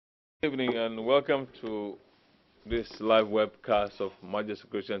Good evening and welcome to this live webcast of Majesty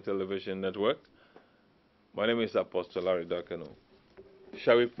Christian Television Network. My name is Apostle dorkenoo.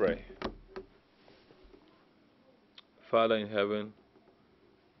 Shall we pray? Father in heaven,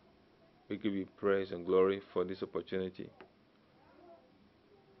 we give you praise and glory for this opportunity.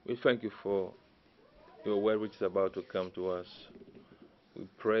 We thank you for your word which is about to come to us. We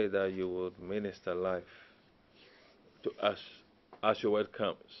pray that you will minister life to us as your word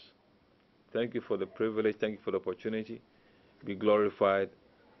comes. Thank you for the privilege. Thank you for the opportunity. Be glorified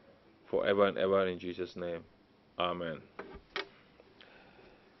forever and ever in Jesus' name. Amen.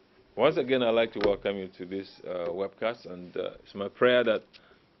 Once again, I'd like to welcome you to this webcast, and it's my prayer that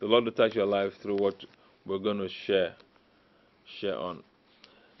the Lord will touch your life through what we're going to share on.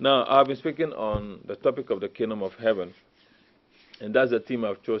 Now, I've been speaking on the topic of the kingdom of heaven, and that's the theme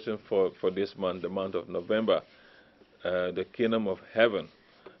I've chosen for this month, the month of November, the kingdom of heaven.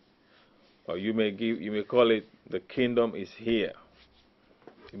 Or you may call it the kingdom is here.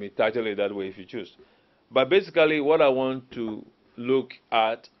 You may title it that way if you choose. But basically, what I want to look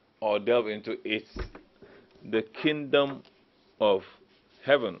at or delve into is the kingdom of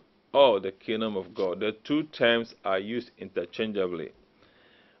heaven or the kingdom of God. The two terms are used interchangeably.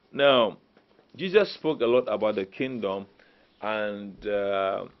 Now, Jesus spoke a lot about the kingdom, and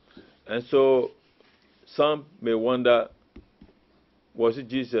so some may wonder, was it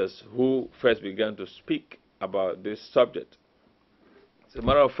Jesus who first began to speak about this subject? As a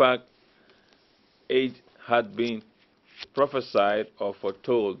matter of fact, it had been prophesied or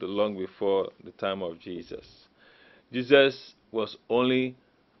foretold long before the time of Jesus. Jesus was only,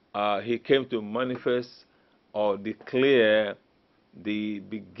 he came to manifest or declare the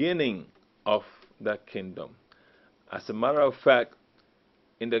beginning of that kingdom. As a matter of fact,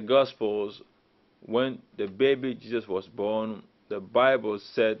 in the Gospels, when the baby Jesus was born, the Bible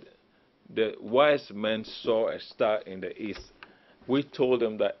said the wise men saw a star in the east, which told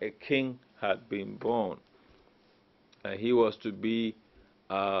them that a king had been born, and he was to be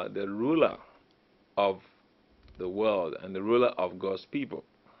the ruler of the world and the ruler of God's people.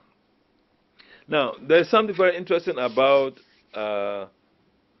 Now, there's something very interesting about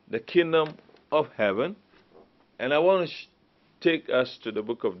the kingdom of heaven, and I want to take us to the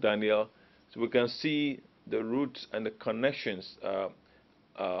book of Daniel so we can see the roots and the connections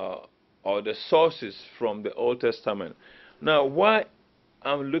or the sources from the Old Testament. Now, why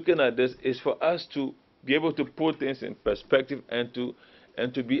I'm looking at this is for us to be able to put things in perspective and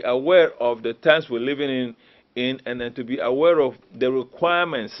to be aware of the times we're living in and then to be aware of the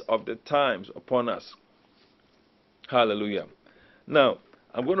requirements of the times upon us. Hallelujah. Now,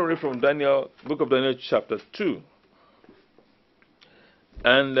 I'm going to read from Daniel, book of Daniel, chapter 2.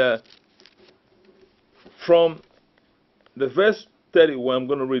 And from the verse 31, I'm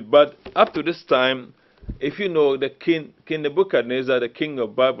going to read. But up to this time, if you know, the king Nebuchadnezzar, the king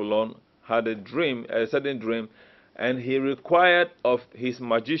of Babylon, had a dream, a certain dream, and he required of his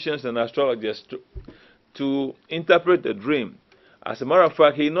magicians and astrologers to interpret the dream. As a matter of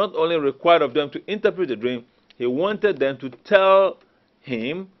fact, he not only required of them to interpret the dream, he wanted them to tell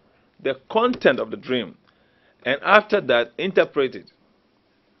him the content of the dream, and after that, interpret it.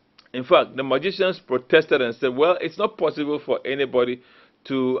 In fact, the magicians protested and said, "Well, it's not possible for anybody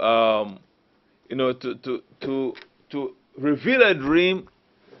to, to reveal a dream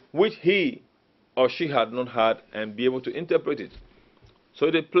which he or she had not had and be able to interpret it."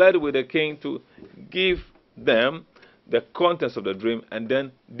 So they pled with the king to give them the contents of the dream, and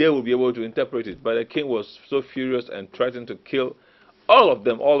then they will be able to interpret it. But the king was so furious and threatened to kill all of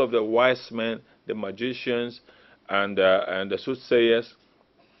them, all of the wise men, the magicians, and the soothsayers.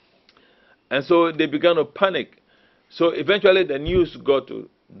 And so they began to panic. So eventually the news got to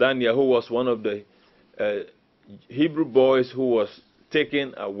Daniel, who was one of the Hebrew boys who was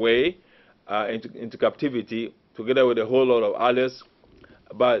taken away into captivity, together with a whole lot of others.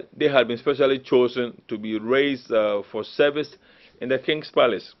 But they had been specially chosen to be raised for service in the king's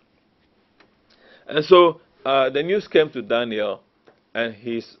palace. And so the news came to Daniel and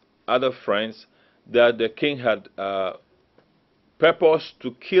his other friends that the king had purposed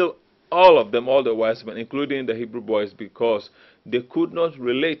to kill all of them, all the wise men, including the Hebrew boys, because they could not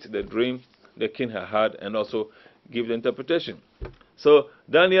relate the dream the king had had and also give the interpretation. So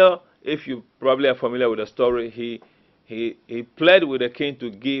Daniel, if you probably are familiar with the story, he pled with the king to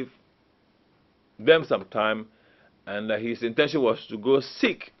give them some time, and his intention was to go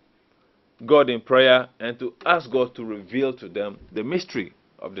seek God in prayer and to ask God to reveal to them the mystery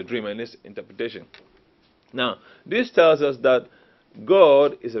of the dream and its interpretation. Now, this tells us that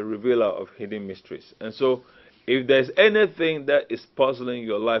God is a revealer of hidden mysteries. And so If there's anything that is puzzling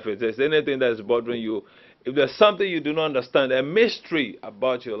your life, if there's anything that is bothering you, if there's something you do not understand, a mystery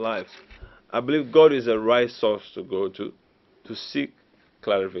about your life, I believe God is the right source to go to seek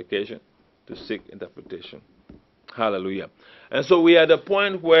clarification, to seek interpretation. Hallelujah. And so we are at the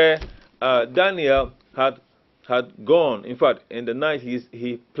point where Daniel had gone. In fact, in the night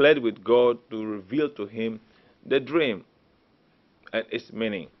he pled with God to reveal to him the dream and its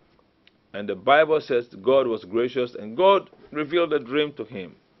meaning. And the Bible says God was gracious and God revealed the dream to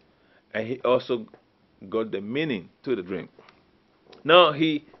him. And he also got the meaning to the dream. Now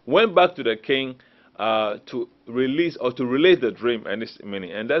he went back to the king to release or to relate the dream and its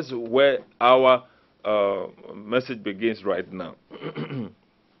meaning. And that's where our message begins right now.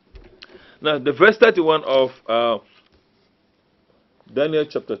 Now, the verse 31 of Daniel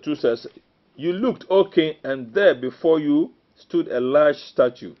chapter 2 says, "You looked, O king, and there before you stood a large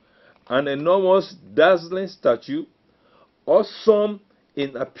statue, an enormous, dazzling statue, awesome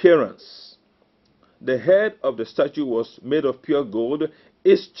in appearance. The head of the statue was made of pure gold,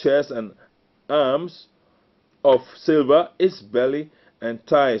 its chest and arms of silver, its belly and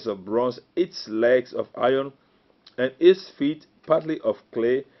thighs of bronze, its legs of iron, and its feet partly of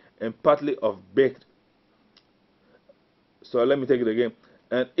clay and partly of baked." So let me take it again.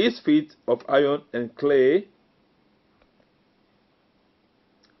 "And its feet of iron and clay."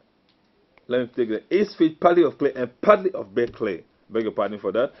 Let me take it. "Its feet partly of clay and partly of baked clay." Beg your pardon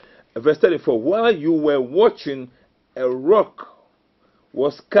for that. Verse 34. "While you were watching, a rock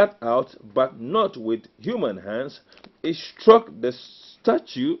was cut out, but not with human hands. It struck the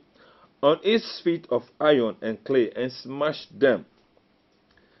statue on its feet of iron and clay and smashed them.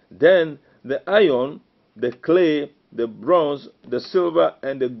 Then the iron, the clay, the bronze, the silver,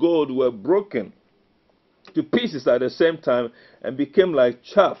 and the gold were broken to pieces at the same time and became like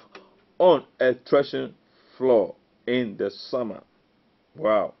chaff on a threshing floor in the summer."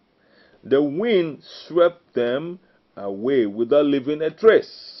 Wow. "The wind swept them away without leaving a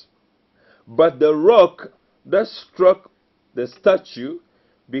trace. But the rock that struck the statue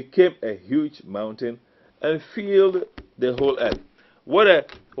became a huge mountain and filled the whole earth."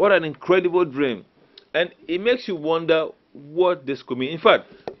 What an incredible dream. And it makes you wonder what this could mean. In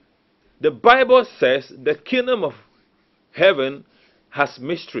fact, the Bible says the kingdom of heaven has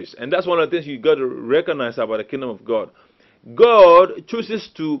mysteries. And that's one of the things you got to recognize about the kingdom of God. God chooses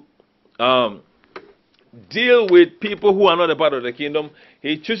to deal with people who are not a part of the kingdom.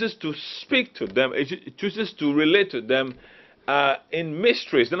 He chooses to speak to them. He chooses to relate to them in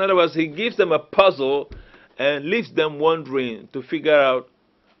mysteries. In other words, he gives them a puzzle and leaves them wondering to figure out,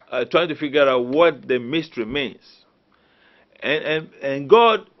 trying to figure out what the mystery means. And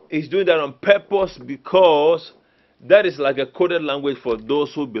God is doing that on purpose because that is like a coded language for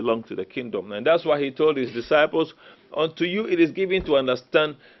those who belong to the kingdom. And that's why he told his disciples, "Unto you it is given to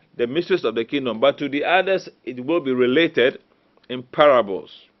understand the mysteries of the kingdom, but to the others it will be related in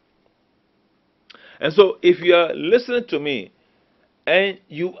parables." And so if you are listening to me and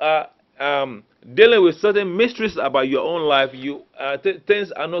you are dealing with certain mysteries about your own life,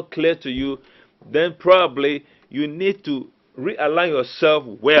 things are not clear to you, then probably you need to realign yourself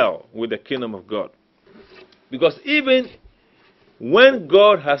well with the kingdom of God. Because even when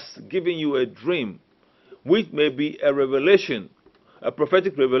God has given you a dream, which may be a revelation, a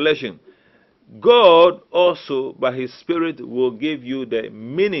prophetic revelation, God also, by His Spirit, will give you the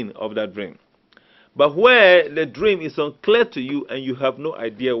meaning of that dream. But where the dream is unclear to you and you have no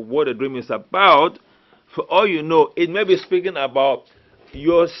idea what the dream is about, for all you know, it may be speaking about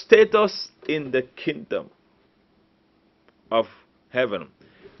your status in the kingdom of heaven.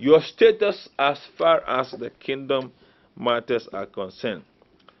 Your status as far as the kingdom matters are concerned.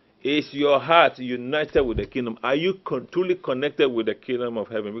 Is your heart united with the kingdom? Are you truly connected with the kingdom of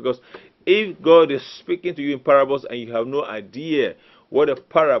heaven? Because if God is speaking to you in parables and you have no idea what the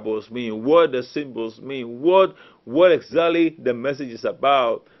parables mean, what the symbols mean, what exactly the message is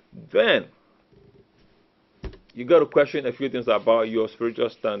about, then you got to question a few things about your spiritual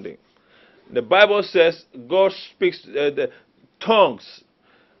standing. The Bible says God speaks the tongues.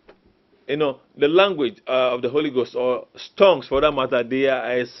 The language of the Holy Ghost, or tongues for that matter, they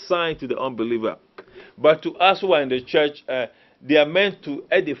are a sign to the unbeliever. But to us who are in the church, they are meant to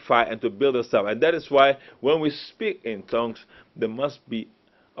edify and to build us up. And that is why when we speak in tongues, there must be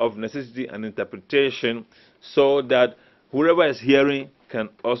of necessity an interpretation so that whoever is hearing can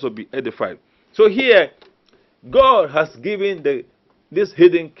also be edified. So here, God has given this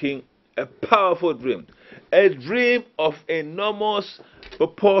hidden king a powerful dream. A dream of enormous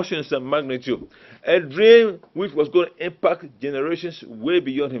proportions and magnitude. A dream which was going to impact generations way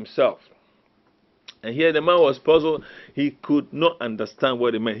beyond himself. And here the man was puzzled. He could not understand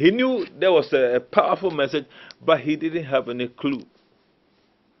what it meant. He knew there was a powerful message, but he didn't have any clue.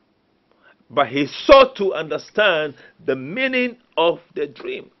 But he sought to understand the meaning of the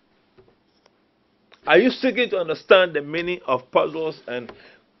dream. Are you seeking to understand the meaning of puzzles and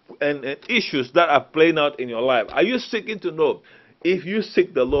issues that are playing out in your life? Are you seeking to know? If you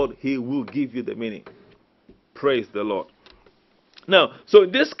seek the Lord, He will give you the meaning. Praise the Lord. Now, so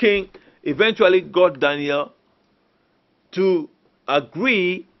this king eventually got Daniel to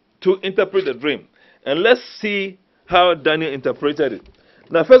agree to interpret the dream. And let's see how Daniel interpreted it.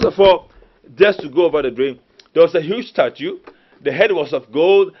 Now, first of all, just to go over the dream, there was a huge statue. The head was of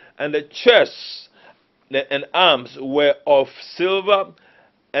gold, and the chest and arms were of silver,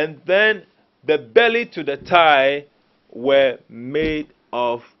 and then the belly to the thigh were made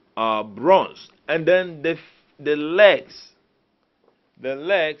of bronze, and then the legs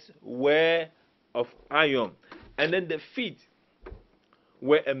were of iron, and then the feet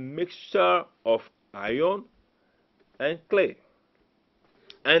were a mixture of iron and clay.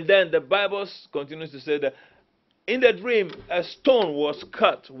 And then the Bible continues to say that in the dream a stone was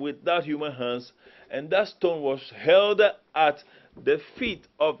cut without human hands, and that stone was held at the feet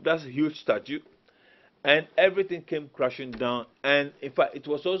of that huge statue, and everything came crashing down. And in fact, it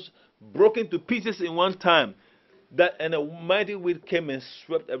was also broken to pieces in one time, that and a mighty wind came and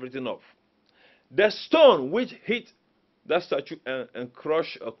swept everything off. The stone which hit that statue and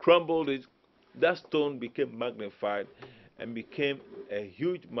crushed or crumbled it, that stone became magnified and became a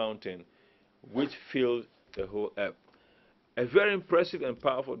huge mountain which filled the whole earth. A very impressive and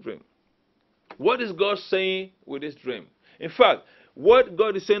powerful dream. What is God saying with this dream? In fact, what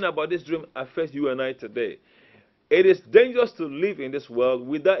God is saying about this dream affects you and I today. It is dangerous to live in this world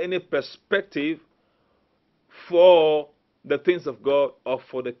without any perspective for the things of God or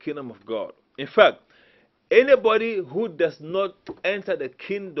for the kingdom of God. In fact, anybody who does not enter the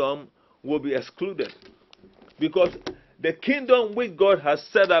kingdom will be excluded, because the kingdom which God has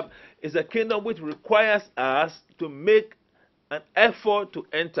set up is a kingdom which requires us to make an effort to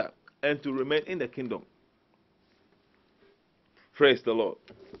enter and to remain in the kingdom. Praise the Lord.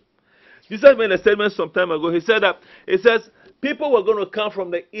 Jesus made a statement some time ago. He said that people were going to come from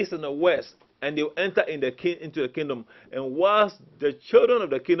the east and the west, and they will enter into the kingdom. And whilst the children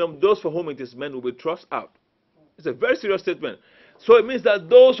of the kingdom, those for whom it is meant, will be thrust out. It's a very serious statement. So it means that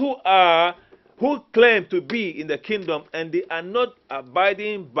those who claim to be in the kingdom and they are not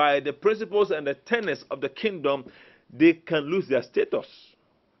abiding by the principles and the tenets of the kingdom, they can lose their status.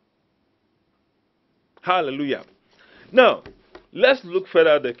 Hallelujah. Now, let's look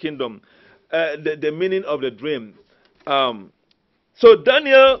further at the kingdom, the meaning of the dream. So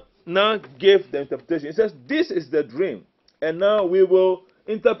Daniel now gave the interpretation. He says, this is the dream, and now we will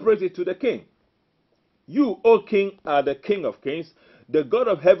interpret it to the king. You, O king, are the King of kings. The God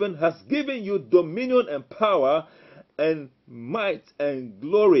of heaven has given you dominion and power and might and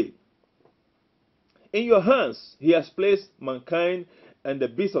glory. In your hands he has placed mankind and the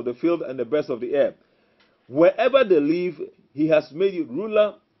beasts of the field and the birds of the air. Wherever they live, he has made you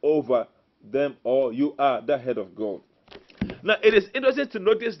ruler over them all. You are the head of gold. Now, it is interesting to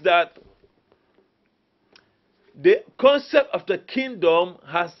notice that the concept of the kingdom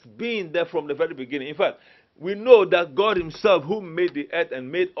has been there from the very beginning. In fact, we know that God himself, who made the earth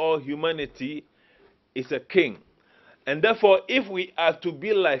and made all humanity, is a king. And therefore, if we are to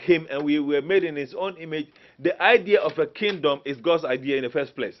be like him and we were made in his own image, the idea of a kingdom is God's idea in the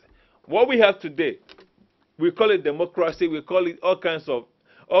first place. What we have today, we call it democracy, we call it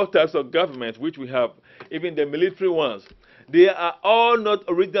all types of government, which we have, even the military ones. They are all not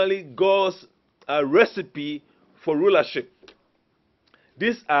originally God's recipe for rulership.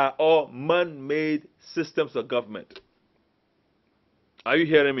 These are all man-made systems of government. Are you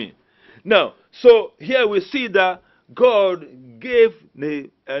hearing me? Now, so here we see that God gave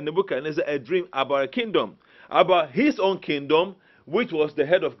Nebuchadnezzar a dream about a kingdom, about his own kingdom, which was the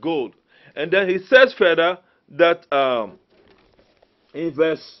head of gold. And then he says further that in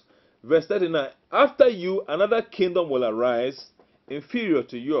verse 39, after you another kingdom will arise, inferior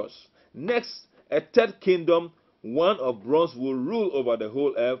to yours. Next, a third kingdom, one of bronze, will rule over the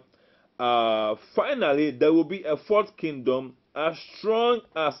whole earth. Finally, there will be a fourth kingdom as strong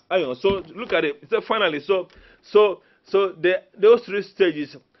as iron. So look at it. It said finally. So those three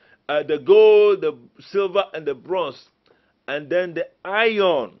stages, the gold, the silver, and the bronze, and then the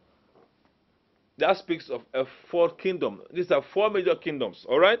iron. That speaks of a fourth kingdom. These are four major kingdoms.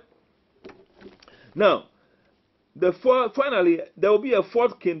 All right. Now, finally, there will be a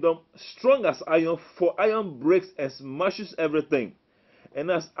fourth kingdom, strong as iron, for iron breaks and smashes everything. And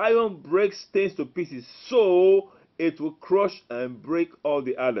as iron breaks things to pieces, so it will crush and break all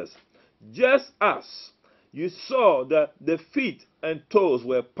the others. Just as you saw that the feet and toes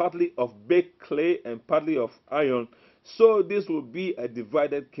were partly of baked clay and partly of iron, so this will be a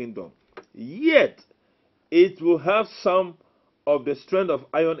divided kingdom. Yet it will have some of the strength of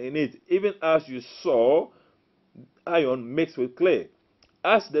iron in it, even as you saw iron mixed with clay.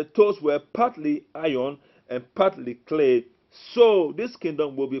 As the toes were partly iron and partly clay, so this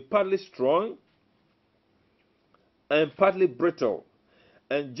kingdom will be partly strong and partly brittle.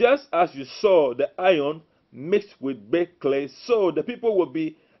 And just as you saw the iron mixed with baked clay, so the people will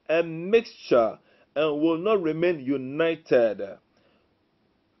be a mixture and will not remain united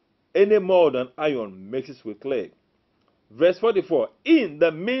any more than iron mixes with clay. Verse 44, in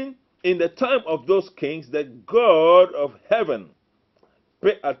the time of those kings, the God of heaven,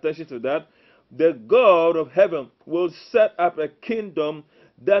 pay attention to that, the God of heaven will set up a kingdom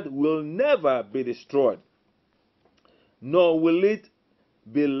that will never be destroyed, nor will it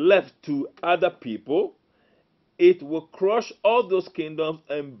be left to other people. It will crush all those kingdoms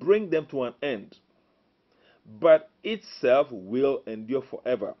and bring them to an end, but itself will endure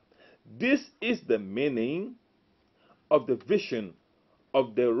forever. This is the meaning of the vision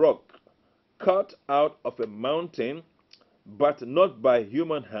of the rock cut out of a mountain, but not by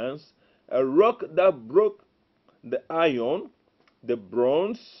human hands, a rock that broke the iron, the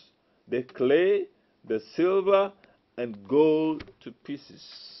bronze, the clay, the silver, and gold to pieces.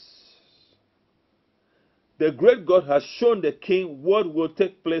 The great God has shown the king what will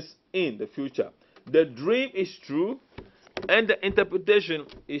take place in the future. The dream is true, and the interpretation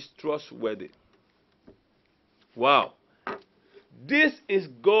is trustworthy. Wow. This is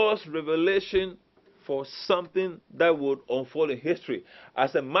God's revelation for something that would unfold in history.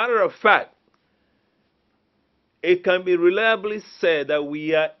 As a matter of fact, it can be reliably said that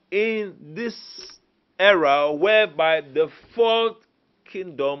we are in this era whereby the fourth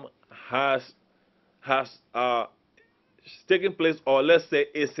kingdom has taken place, or let's say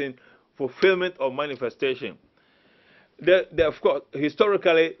is in fulfillment or manifestation. Of course,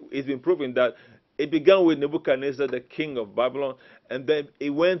 historically, it's been proven that it began with Nebuchadnezzar, the king of Babylon, and then it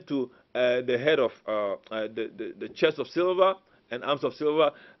went to the head of the chest of silver and arms of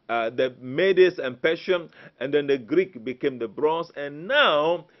silver, the Medes and Persian, and then the Greek became the bronze, and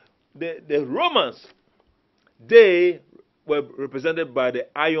now the Romans, they were represented by the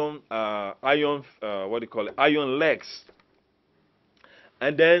iron legs,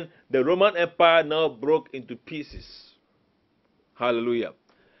 and then the Roman Empire now broke into pieces. Hallelujah.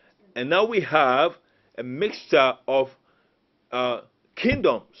 And now we have a mixture of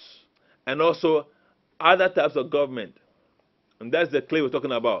kingdoms and also other types of government. And that's the clay we're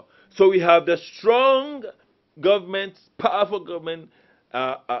talking about. So we have the strong government, powerful government,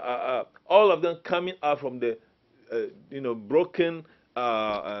 all of them coming out from the broken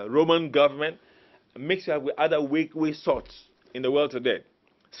Roman government, mixed up with other weak sorts in the world today.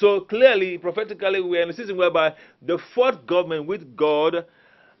 So clearly, prophetically, we are in a season whereby the fourth government with God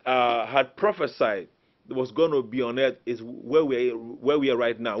had prophesied was going to be on earth is where we are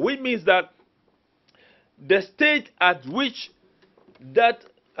right now. Which means that the state at which that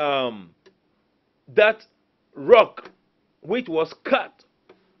rock, which was cut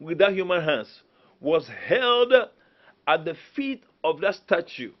without human hands, was held at the feet of that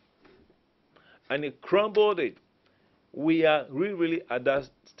statue, and it crumbled it. We are really at that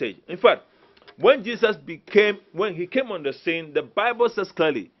stage. In fact, when he came on the scene, the Bible says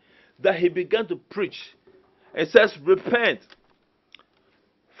clearly that he began to preach. It says, repent,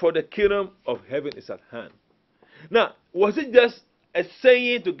 for the kingdom of heaven is at hand. Now, was it just a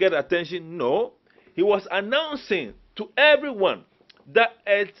saying to get attention? No. He was announcing to everyone that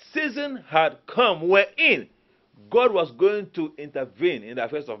a season had come wherein God was going to intervene in the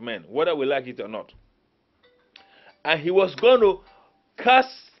affairs of men, whether we like it or not. And he was going to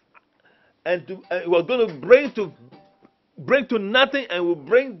cast and he was going to bring to nothing and will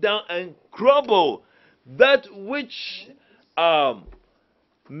bring down and crumble that which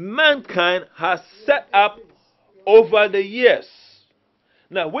mankind has set up over the years.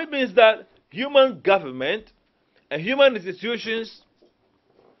 Now, which means that human government and human institutions,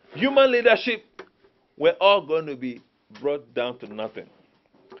 human leadership, were all going to be brought down to nothing.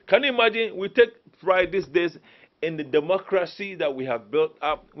 Can you imagine? We take pride these days in the democracy that we have built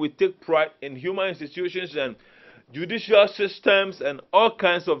up. We take pride in human institutions and judicial systems and all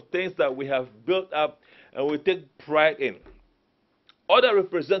kinds of things that we have built up, and we take pride in. All that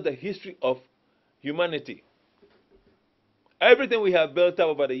represent the history of humanity. Everything we have built up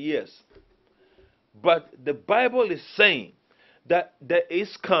over the years. But the Bible is saying that there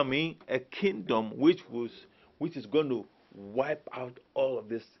is coming a kingdom which is going to wipe out all of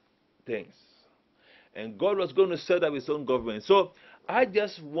these things. And God was going to set up his own government. So I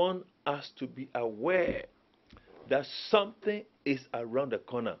just want us to be aware that something is around the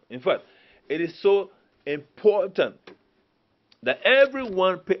corner. In fact, it is so important that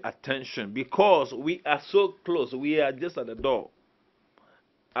everyone pay attention because we are so close. We are just at the door.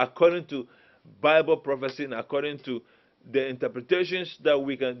 According to Bible prophecy and according to the interpretations that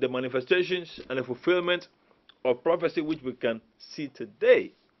we can, the manifestations and the fulfillment of prophecy which we can see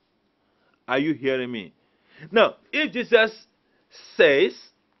today. Are you hearing me? Now, if Jesus says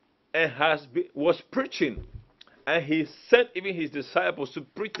and was preaching, and he sent even his disciples to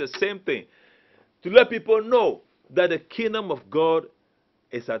preach the same thing, to let people know that the kingdom of God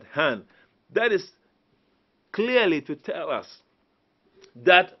is at hand, that is clearly to tell us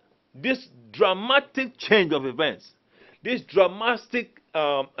that this dramatic change of events, this dramatic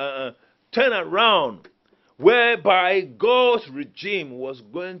turnaround, whereby God's regime was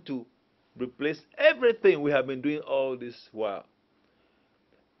going to replace everything we have been doing all this while,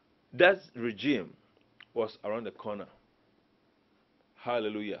 that regime was around the corner.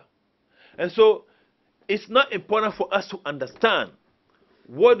 Hallelujah. And so it's not important for us to understand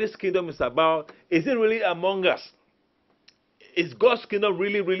what this kingdom is about. Is it really among us? Is God's kingdom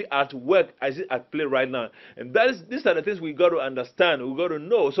really, really at work? Is it at play right now? And these are the things we got to understand, we got to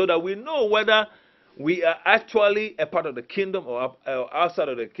know, so that we know whether we are actually a part of the kingdom or outside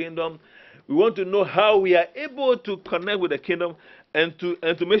of the kingdom. We want to know how we are able to connect with the kingdom and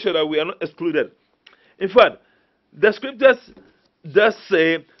to make sure that we are not excluded. In fact, the scriptures does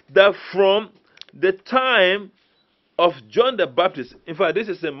say that from the time of John the Baptist, in fact, this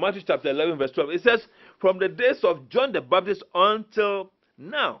is in Matthew chapter 11, verse 12. It says, from the days of John the Baptist until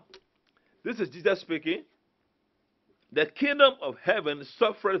now. This is Jesus speaking. The kingdom of heaven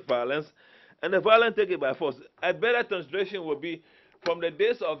suffereth violence, and the violent take it by force. A better translation would be, from the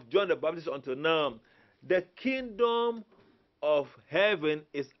days of John the Baptist until now, the kingdom of heaven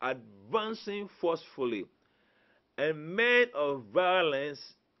is advancing forcefully, and men of violence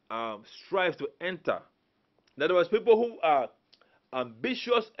strive to enter. In other words, people who are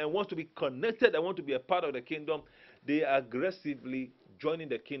ambitious and want to be connected and want to be a part of the kingdom, they are aggressively joining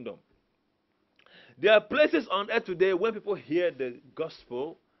the kingdom. There are places on earth today when people hear the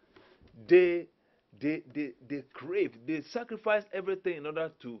gospel, they crave, they sacrifice everything in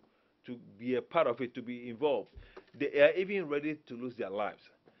order to be a part of it, to be involved. They are even ready to lose their lives.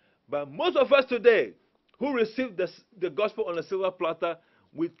 But most of us today who receive the gospel on a silver platter,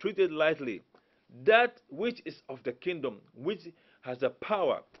 we treat it lightly. That which is of the kingdom, which has the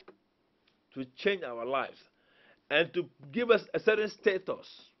power to change our lives and to give us a certain status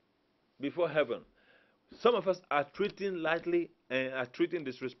before heaven, some of us are treating lightly and are treating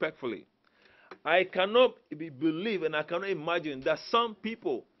disrespectfully. I cannot believe and I cannot imagine that some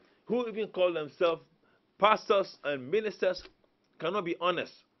people who even call themselves pastors and ministers cannot be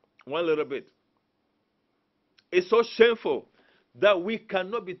honest one little bit. It's so shameful that we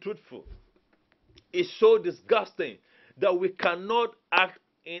cannot be truthful. It's so disgusting that we cannot act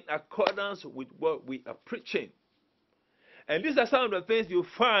in accordance with what we are preaching. And these are some of the things you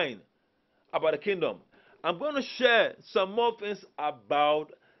find about the kingdom. I'm going to share some more things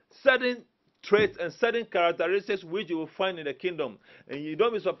about certain traits and certain characteristics which you will find in the kingdom. And you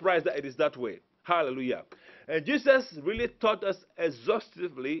don't be surprised that it is that way. Hallelujah. And Jesus really taught us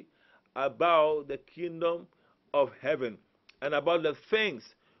exhaustively about the kingdom of heaven and about the things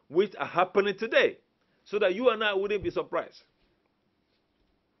which are happening today, so that you and I wouldn't be surprised.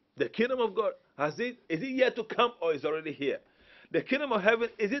 The kingdom of God, is it yet to come or is already here? The kingdom of heaven,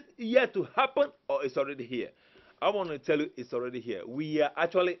 is it yet to happen or is already here? I want to tell you it's already here. We are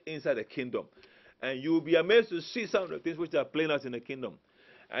actually inside the kingdom. And you will be amazed to see some of the things which are playing out in the kingdom.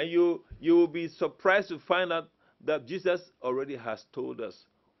 And you will be surprised to find out that Jesus already has told us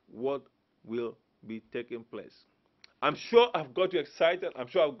what will be taking place. I'm sure I've got you excited. I'm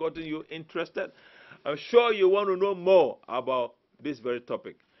sure I've gotten you interested. I'm sure you want to know more about this very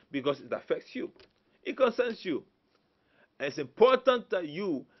topic because it affects you. It concerns you. And it's important that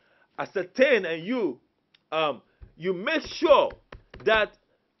you ascertain and you make sure that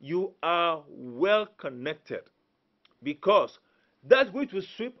you are well connected, because that which will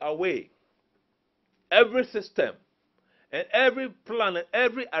sweep away every system and every plan and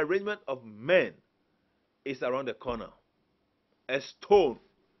every arrangement of men is around the corner. A stone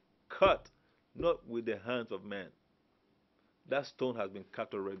cut not with the hands of men. That stone has been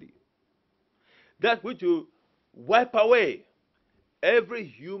cut already. That which will wipe away every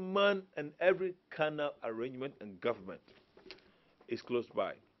human and every carnal arrangement and government is close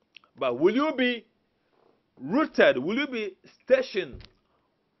by. But will you be rooted? Will you be stationed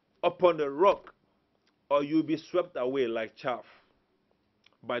upon the rock, or you'll be swept away like chaff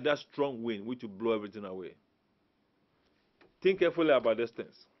by that strong wind which will blow everything away? Think carefully about these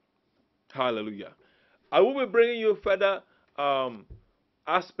things. Hallelujah. I will be bringing you further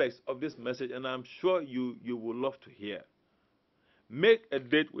aspects of this message, and I'm sure you will love to hear. Make a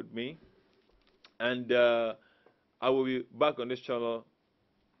date with me, and I will be back on this channel,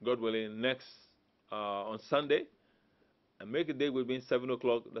 God willing, next on Sunday. And make a date with me 7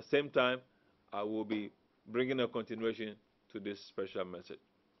 o'clock. At the same time, I will be bringing a continuation to this special message.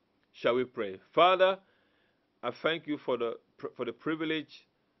 Shall we pray? Father, I thank you for the privilege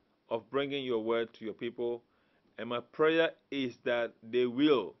of bringing your word to your people, and my prayer is that they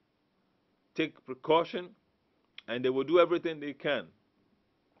will take precaution and they will do everything they can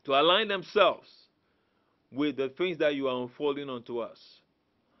to align themselves with the things that you are unfolding unto us.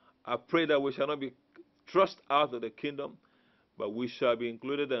 I pray that we shall not be thrust out of the kingdom, but we shall be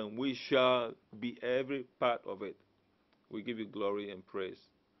included and we shall be every part of it. We give you glory and praise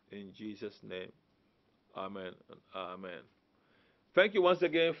in Jesus' name. Amen and amen. Thank you once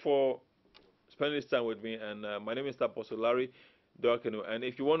again for spending this time with me. And my name is Apostle Larry dorkenoo. And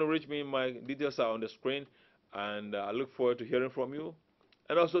if you want to reach me, my details are on the screen. And I look forward to hearing from you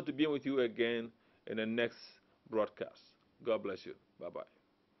and also to being with you again in the next broadcast. God bless you. Bye bye.